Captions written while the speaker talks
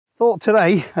Thought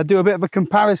today I'd do a bit of a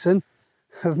comparison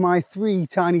of my 3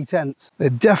 tiny tents. They're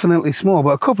definitely small,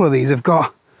 but a couple of these have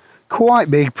got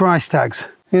quite big price tags.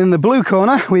 In the blue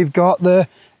corner, we've got the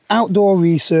Outdoor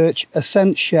Research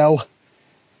Ascent Shell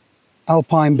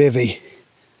Alpine Bivi.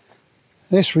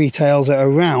 This retails at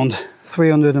around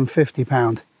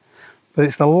 £350, but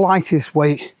it's the lightest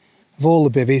weight of all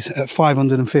the bivies at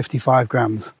 555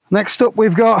 grams. Next up,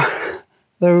 we've got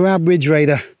the Rab Ridge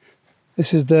Raider.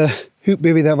 This is the hoop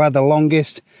bivy that I've had the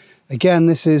longest. Again,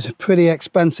 this is pretty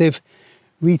expensive,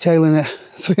 retailing at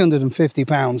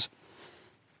 £350.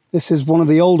 This is one of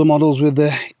the older models with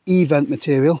the E-vent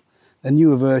material. The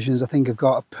newer versions, I think, have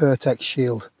got a Pertex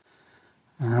shield.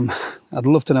 I'd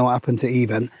love to know what happened to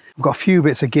E-vent. I've got a few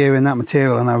bits of gear in that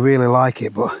material and I really like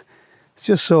it, but it's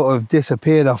just sort of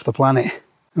disappeared off the planet.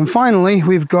 And finally,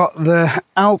 we've got the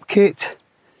Alp Kit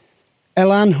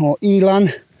Elan or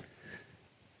Elan.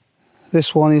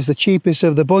 This one is the cheapest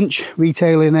of the bunch,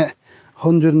 retailing at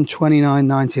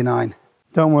 £129.99.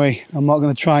 Don't worry, I'm not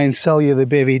going to try and sell you the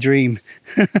bivy dream.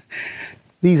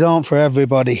 These aren't for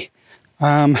everybody.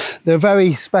 They're a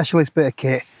very specialist bit of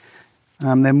kit.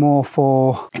 They're more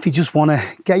for if you just want to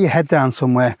get your head down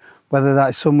somewhere, whether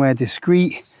that's somewhere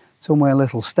discreet, somewhere a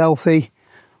little stealthy,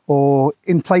 or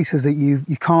in places that you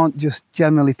can't just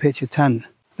generally pitch a tent.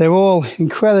 They're all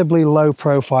incredibly low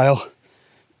profile.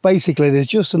 Basically, there's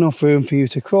just enough room for you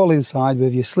to crawl inside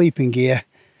with your sleeping gear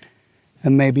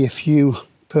and maybe a few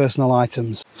personal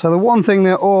items. So the one thing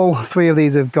that all 3 of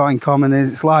these have got in common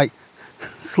is it's like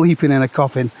sleeping in a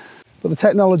coffin. But the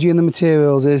technology and the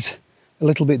materials is a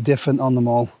little bit different on them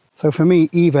all. So for me,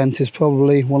 E-vent is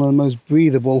probably one of the most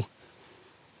breathable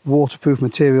waterproof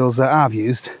materials that I've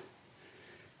used.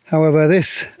 However,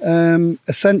 this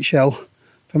Ascent Shell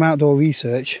from Outdoor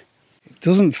Research, it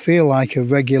doesn't feel like a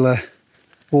regular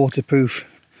waterproof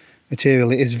material.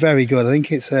 It is very good. I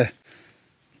think it's a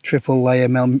triple layer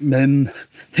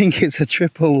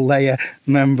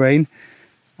membrane.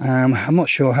 I'm not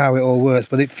sure how it all works,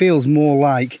 but it feels more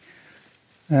like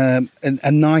a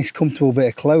nice comfortable bit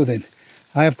of clothing.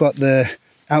 I have got the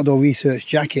Outdoor Research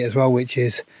jacket as well, which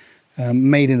is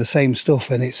made in the same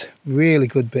stuff, and it's really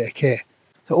good bit of kit.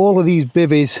 So all of these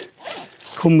bivies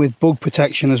come with bug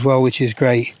protection as well, which is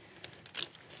great.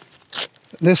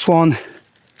 This one,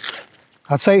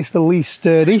 I'd say it's the least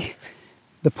sturdy.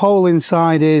 The pole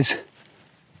inside is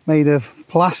made of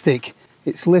plastic.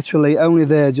 It's literally only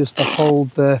there just to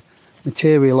hold the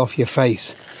material off your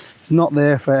face. It's not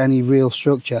there for any real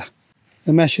structure.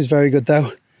 The mesh is very good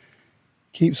though.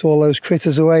 Keeps all those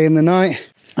critters away in the night.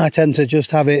 I tend to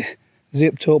just have it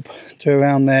zipped up to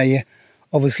around there.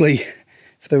 Obviously,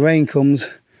 if the rain comes,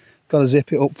 got to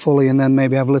zip it up fully and then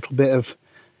maybe have a little bit of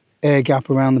air gap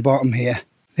around the bottom here.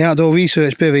 The Outdoor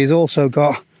Research bivy has also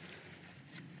got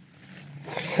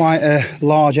quite a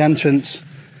large entrance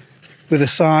with a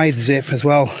side zip as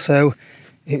well, so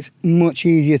it's much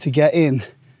easier to get in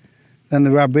than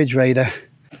the Rab Ridge Raider.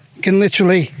 You can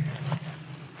literally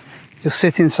just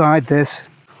sit inside this.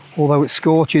 Although it's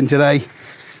scorching today,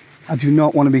 I do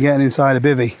not want to be getting inside a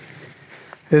bivy.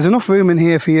 There's enough room in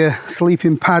here for your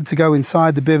sleeping pad to go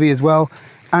inside the bivy as well,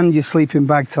 and your sleeping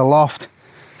bag to loft.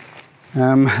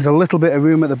 There's a little bit of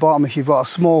room at the bottom if you've got a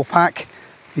small pack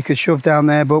you could shove down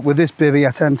there, but with this bivy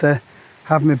I tend to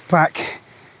have my pack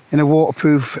in a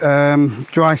waterproof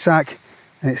dry sack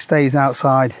and it stays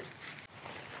outside.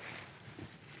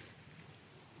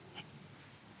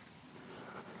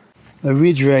 The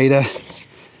Ridge Raider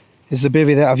is the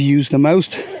bivy that I've used the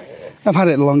most. I've had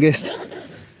it the longest.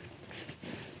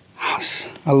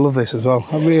 I love this as well.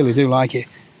 I really do like it.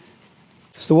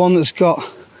 It's the one that's got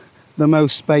the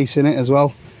most space in it as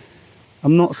well.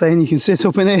 I'm not saying you can sit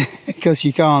up in it because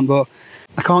you can't, but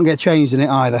I can't get changed in it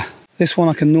either. This one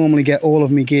I can normally get all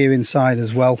of my gear inside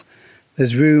as well.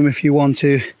 There's room if you want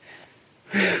to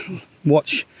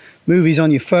watch movies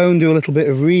on your phone, do a little bit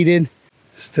of reading.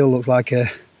 Still looks like a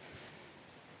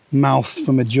mouth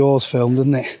from a Jaws film,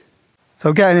 doesn't it?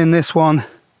 So getting in this one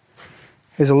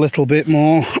is a little bit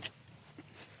more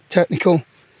technical.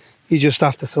 You just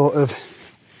have to sort of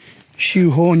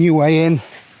shoehorn your way in,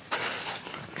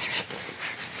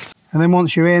 and then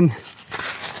once you're in,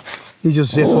 you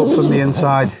just zip up from the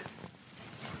inside.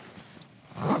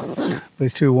 But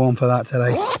it's too warm for that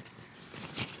today.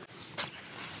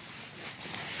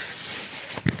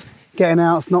 Getting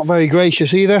out's not very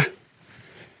gracious either.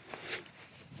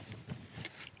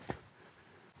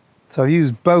 So I've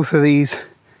used both of these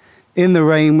in the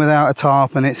rain without a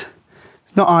tarp, and it's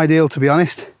not ideal, to be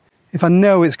honest. If I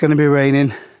know it's going to be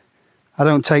raining, I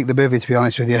don't take the bivy, to be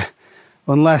honest with you,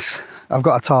 unless I've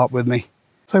got a tarp with me.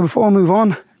 So before I move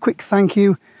on, a quick thank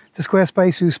you to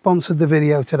Squarespace, who sponsored the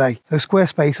video today. So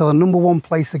Squarespace are the #1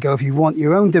 place to go if you want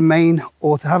your own domain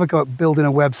or to have a go at building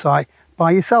a website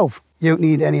by yourself. You don't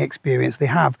need any experience. They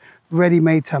have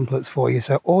ready-made templates for you.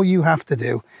 So all you have to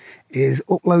do is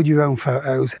upload your own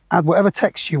photos, add whatever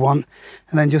text you want,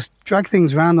 and then just drag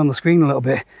things around on the screen a little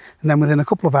bit. And then within a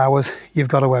couple of hours, you've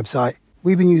got a website.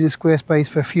 We've been using Squarespace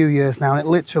for a few years now, and it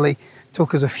literally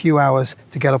took us a few hours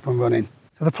to get up and running.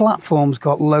 So the platform's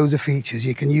got loads of features.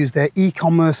 You can use their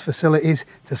e-commerce facilities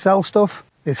to sell stuff.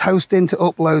 There's hosting to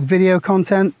upload video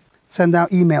content, send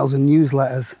out emails and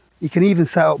newsletters. You can even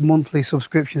set up monthly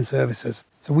subscription services.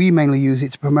 So we mainly use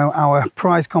it to promote our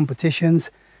prize competitions,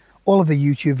 all of the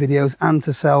YouTube videos, and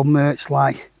to sell merch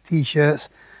like t-shirts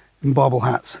and bobble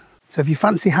hats. So if you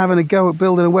fancy having a go at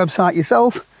building a website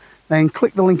yourself, then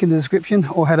click the link in the description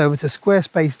or head over to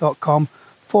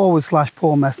squarespace.com/Paul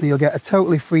Messner. You'll get a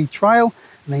totally free trial,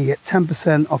 and then you get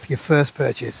 10% off your first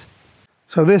purchase.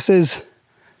 So this is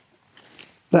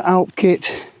the Alp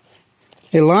Kit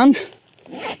Elan.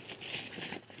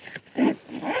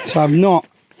 So I've not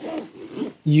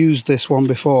used this one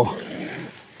before.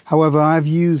 However, I've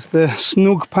used the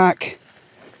Snug Pack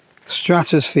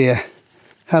Stratosphere.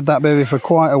 Had that baby for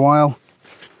quite a while,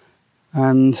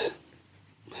 and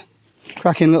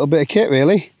cracking little bit of kit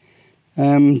really.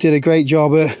 Did a great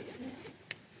job at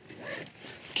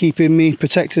keeping me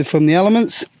protected from the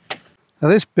elements. Now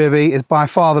this bivvy is by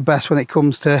far the best when it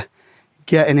comes to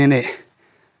getting in it.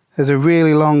 There's a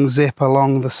really long zip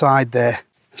along the side there.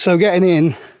 So getting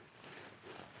in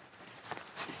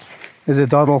is a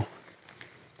doddle.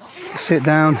 Sit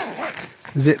down,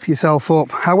 zip yourself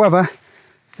up. However,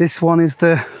 this one is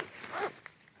the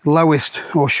lowest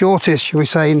or shortest, shall we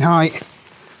say, in height.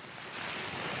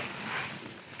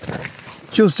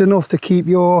 Just enough to keep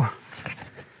your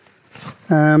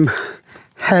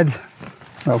head,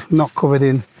 well, not covered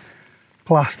in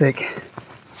plastic.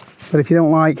 But if you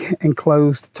don't like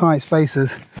enclosed tight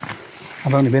spaces,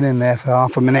 I've only been in there for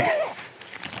half a minute,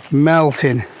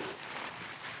 melting.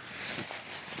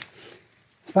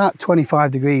 It's about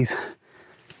 25 degrees.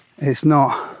 It's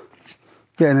not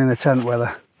getting in the tent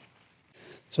weather.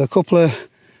 So a couple of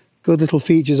good little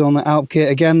features on the Alp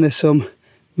Kit. Again, there's some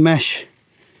mesh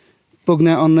bug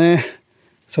net on there,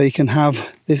 so you can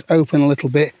have this open a little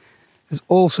bit. There's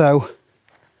also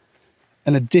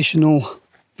an additional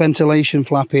ventilation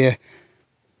flap here.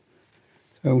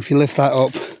 So if you lift that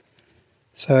up,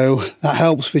 so that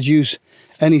helps reduce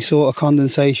any sort of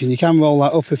condensation. You can roll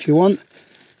that up if you want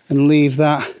and leave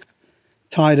that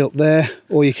tied up there,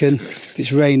 or you can, if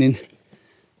it's raining,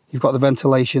 you've got the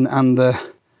ventilation and the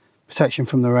protection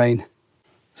from the rain.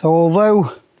 So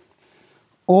although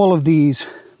all of these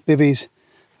bivvies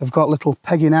have got little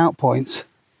pegging out points,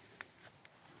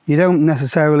 you don't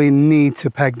necessarily need to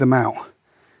peg them out.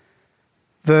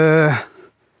 The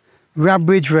Rab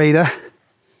Bridge Raider,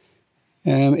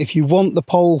 if you want the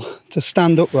pole to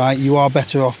stand upright, you are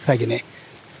better off pegging it,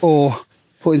 or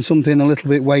putting something a little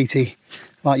bit weighty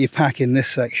like your pack in this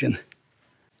section.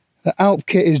 The Alp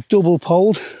Kit is double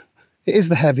poled. It is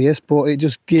the heaviest, but it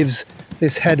just gives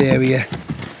this head area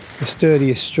the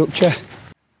sturdiest structure.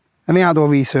 And the Outdoor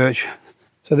Research,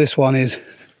 so this one is,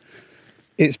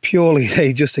 it's purely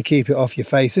just to keep it off your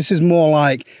face. This is more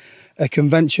like a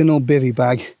conventional bivvy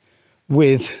bag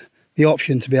with the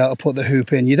option to be able to put the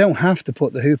hoop in. You don't have to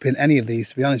put the hoop in any of these,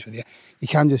 to be honest with you. You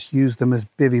can just use them as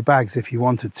bivvy bags if you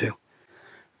wanted to.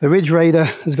 The Ridge Raider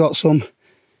has got some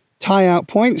tie out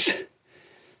points,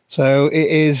 so it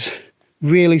is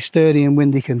really sturdy in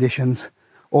windy conditions,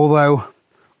 although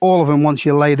all of them, once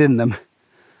you're laid in them,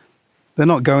 they're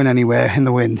not going anywhere in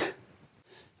the wind.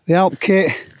 The Alp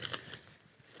Kit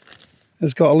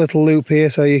has got a little loop here,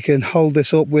 so you can hold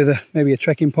this up with maybe a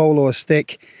trekking pole or a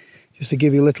stick, just to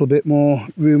give you a little bit more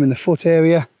room in the foot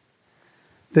area.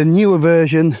 The newer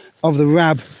version of the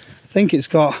Rab, I think it's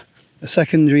got a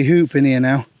secondary hoop in here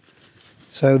now,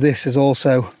 so this is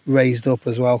also raised up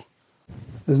as well.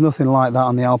 There's nothing like that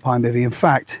on the Alpine bivvy. In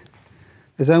fact,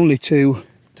 there's only two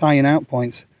tying out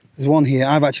points. There's one here.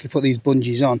 I've actually put these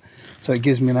bungees on, so it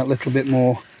gives me that little bit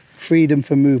more freedom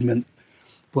for movement,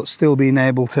 but still being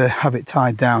able to have it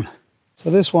tied down. So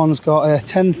this one's got a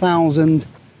 10,000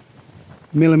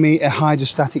 millimeter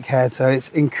hydrostatic head, so it's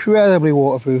incredibly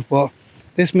waterproof, but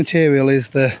this material is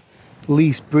the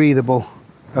least breathable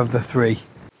of the three.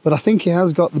 But I think it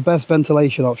has got the best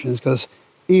ventilation options, because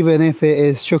even if it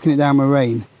is chucking it down with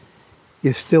rain,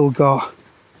 you've still got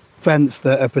vents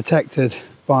that are protected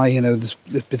by, you know, this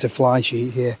bit of fly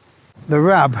sheet here. The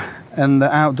Rab and the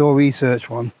Outdoor Research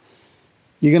one,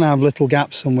 you're going to have little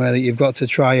gaps somewhere that you've got to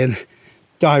try and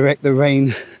direct the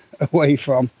rain away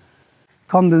from.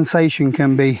 Condensation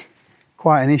can be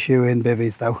quite an issue in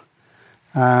bivies though.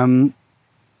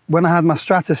 When I had my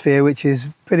Stratosphere, which is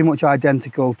pretty much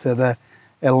identical to the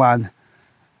Elan,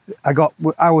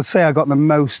 I would say I got the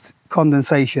most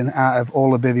condensation out of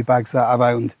all the bivy bags that I've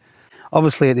owned.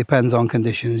 Obviously it depends on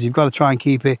conditions. You've got to try and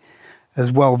keep it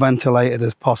as well ventilated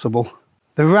as possible.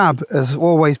 The Rab has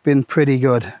always been pretty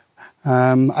good.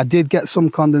 I did get some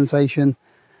condensation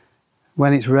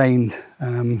when it's rained.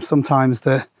 Sometimes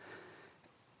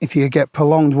if you get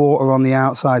prolonged water on the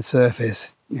outside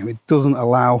surface, it doesn't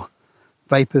allow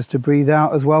vapours to breathe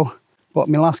out as well. But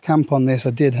my last camp on this, I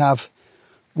did have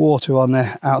water on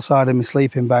the outside of my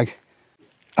sleeping bag.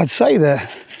 I'd say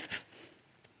that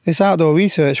this Outdoor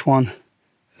Research one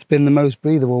has been the most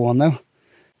breathable one though.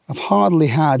 I've hardly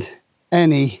had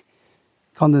any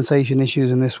condensation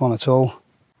issues in this one at all.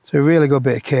 It's a really good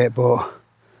bit of kit, but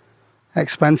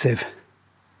expensive.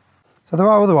 So there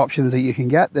are other options that you can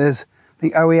get. There's, I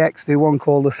think OEX do one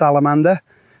called the Salamander.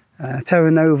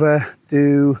 Terra Nova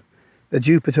do the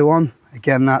Jupiter one.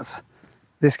 Again, that's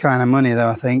this kind of money though,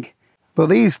 I think. But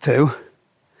these two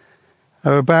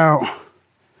are about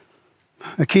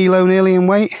a kilo nearly in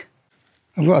weight.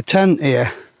 I've got a tent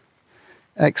here,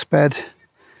 Exped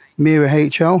Mira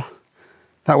HL.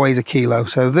 That weighs a kilo.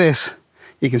 So this,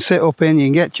 you can sit up in, you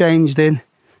can get changed in.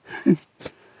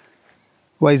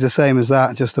 Weighs the same as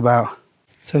that, just about.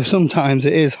 So sometimes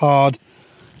it is hard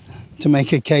to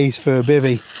make a case for a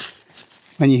bivvy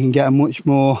when you can get a much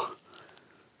more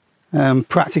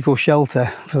practical shelter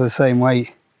for the same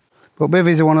weight. But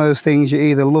bivvies are one of those things, you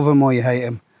either love them or you hate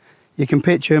them. You can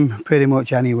pitch them pretty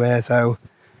much anywhere. So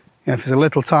if there's a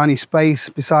little tiny space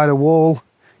beside a wall,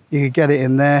 you could get it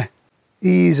in there,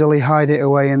 easily hide it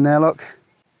away in there. Look,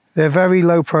 they're very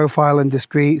low profile and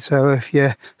discreet. So if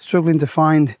you're struggling to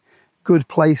find good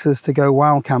places to go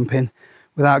wild camping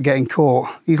without getting caught,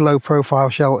 these low profile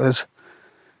shelters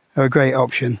are a great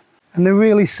option. And they're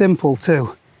really simple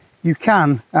too. You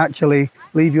can actually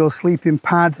leave your sleeping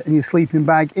pad and your sleeping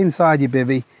bag inside your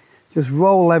bivvy, just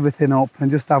roll everything up and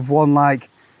just have one like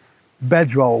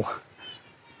bedroll.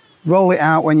 Roll it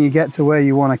out when you get to where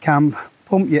you want to camp,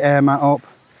 pump your air mat up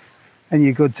and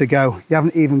you're good to go. You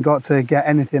haven't even got to get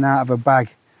anything out of a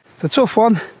bag. It's a tough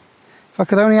one. If I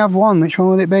could only have one, which one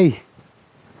would it be?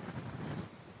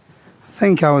 I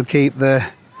think I would keep the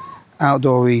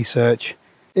Outdoor Research.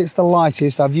 It's the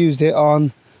lightest. I've used it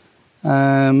on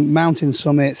mountain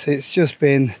summits. It's just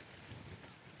been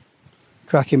a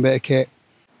cracking bit of kit.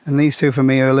 And these two for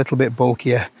me are a little bit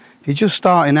bulkier. If you're just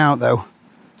starting out though,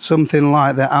 something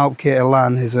like the Alpkit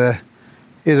Elan is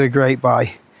a great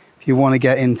buy if you want to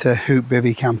get into hoop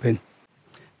bivvy camping.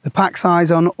 The pack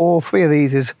size on all three of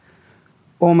these is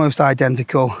almost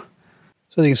identical.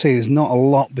 So as you can see, there's not a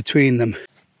lot between them.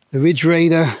 The Ridge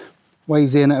Raider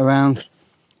weighs in at around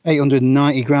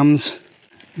 890 grams.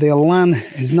 The Elan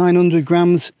is 900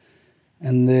 grams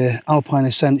and the Alpine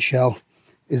Ascent shell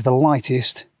is the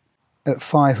lightest at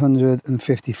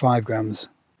 555 grams.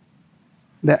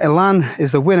 The Elan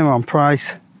is the winner on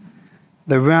price,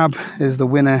 the Rab is the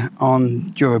winner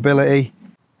on durability,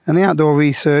 and the Outdoor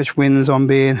Research wins on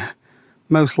being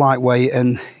most lightweight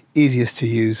and easiest to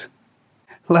use.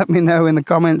 Let me know in the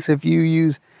comments if you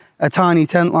use a tiny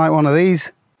tent like one of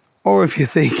these, or if you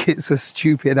think it's a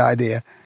stupid idea.